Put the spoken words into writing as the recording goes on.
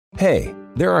Hey,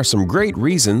 there are some great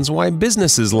reasons why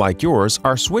businesses like yours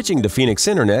are switching to Phoenix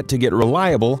Internet to get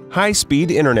reliable, high-speed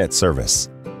internet service.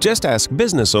 Just ask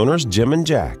business owners Jim and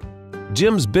Jack.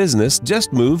 Jim's business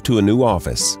just moved to a new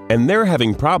office, and they're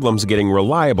having problems getting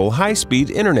reliable,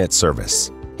 high-speed internet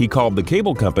service. He called the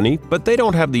cable company, but they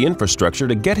don't have the infrastructure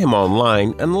to get him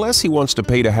online unless he wants to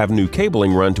pay to have new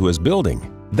cabling run to his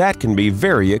building. That can be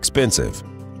very expensive.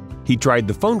 He tried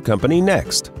the phone company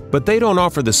next, but they don't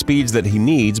offer the speeds that he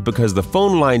needs because the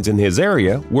phone lines in his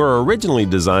area were originally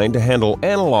designed to handle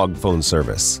analog phone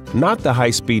service, not the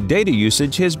high-speed data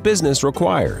usage his business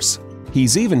requires.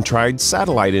 He's even tried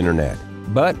satellite internet,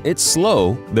 but it's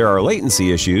slow, there are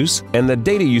latency issues, and the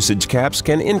data usage caps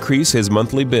can increase his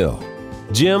monthly bill.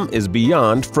 Jim is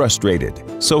beyond frustrated,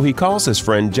 so he calls his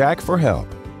friend Jack for help.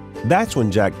 That's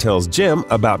when Jack tells Jim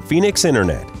about Phoenix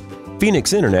Internet.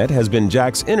 Phoenix Internet has been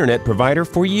Jack's internet provider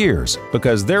for years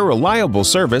because their reliable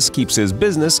service keeps his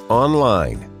business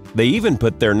online. They even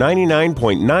put their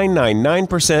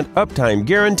 99.999% uptime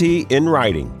guarantee in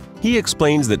writing. He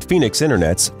explains that Phoenix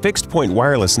Internet's fixed-point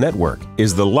wireless network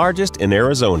is the largest in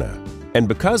Arizona. And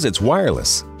because it's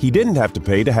wireless, he didn't have to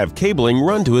pay to have cabling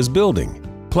run to his building.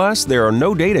 Plus, there are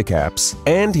no data caps,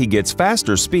 and he gets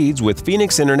faster speeds with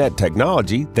Phoenix Internet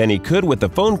technology than he could with the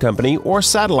phone company or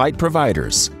satellite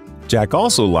providers. Jack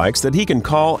also likes that he can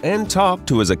call and talk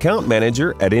to his account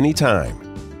manager at any time.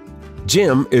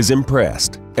 Jim is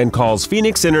impressed and calls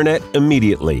Phoenix Internet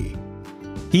immediately.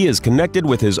 He is connected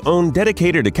with his own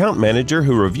dedicated account manager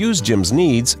who reviews Jim's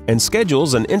needs and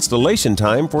schedules an installation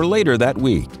time for later that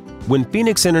week. When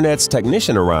Phoenix Internet's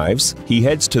technician arrives, he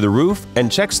heads to the roof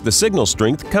and checks the signal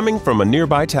strength coming from a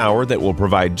nearby tower that will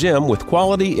provide Jim with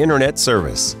quality internet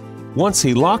service. Once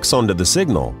he locks onto the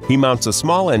signal, he mounts a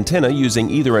small antenna using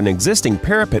either an existing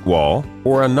parapet wall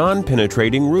or a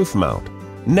non-penetrating roof mount.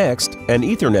 Next, an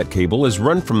Ethernet cable is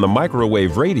run from the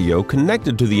microwave radio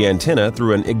connected to the antenna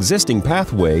through an existing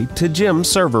pathway to Jim's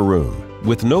server room,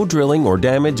 with no drilling or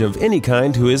damage of any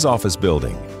kind to his office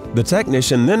building. The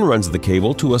technician then runs the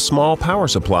cable to a small power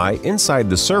supply inside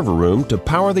the server room to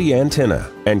power the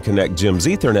antenna and connect Jim's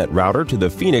Ethernet router to the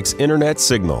Phoenix Internet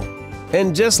signal.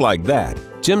 And just like that,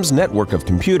 Jim's network of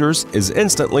computers is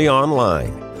instantly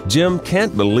online. Jim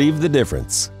can't believe the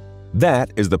difference.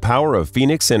 That is the power of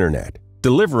Phoenix Internet,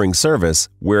 delivering service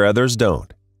where others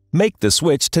don't. Make the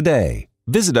switch today.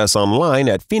 Visit us online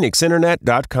at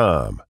phoenixinternet.com.